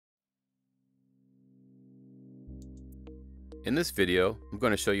In this video, I'm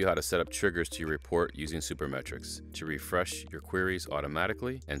going to show you how to set up triggers to your report using Supermetrics to refresh your queries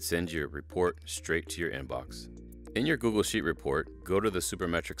automatically and send your report straight to your inbox. In your Google Sheet report, go to the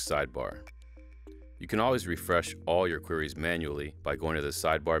Supermetrics sidebar. You can always refresh all your queries manually by going to the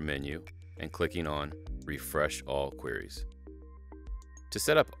sidebar menu and clicking on Refresh All Queries. To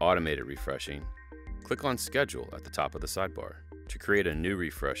set up automated refreshing, click on Schedule at the top of the sidebar. To create a new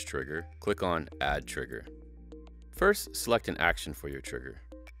refresh trigger, click on Add Trigger. First, select an action for your trigger.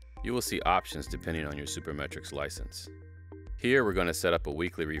 You will see options depending on your Supermetrics license. Here we're going to set up a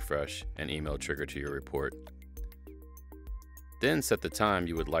weekly refresh and email trigger to your report. Then set the time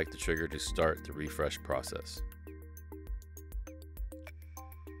you would like the trigger to start the refresh process.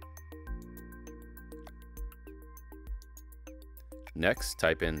 Next,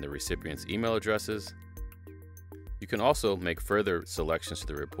 type in the recipient's email addresses. You can also make further selections to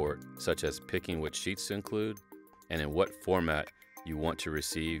the report, such as picking which sheets to include and in what format you want to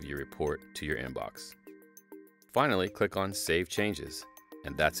receive your report to your inbox. Finally, click on Save Changes,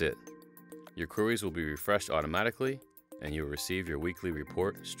 and that's it. Your queries will be refreshed automatically, and you'll receive your weekly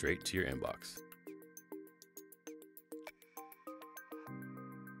report straight to your inbox.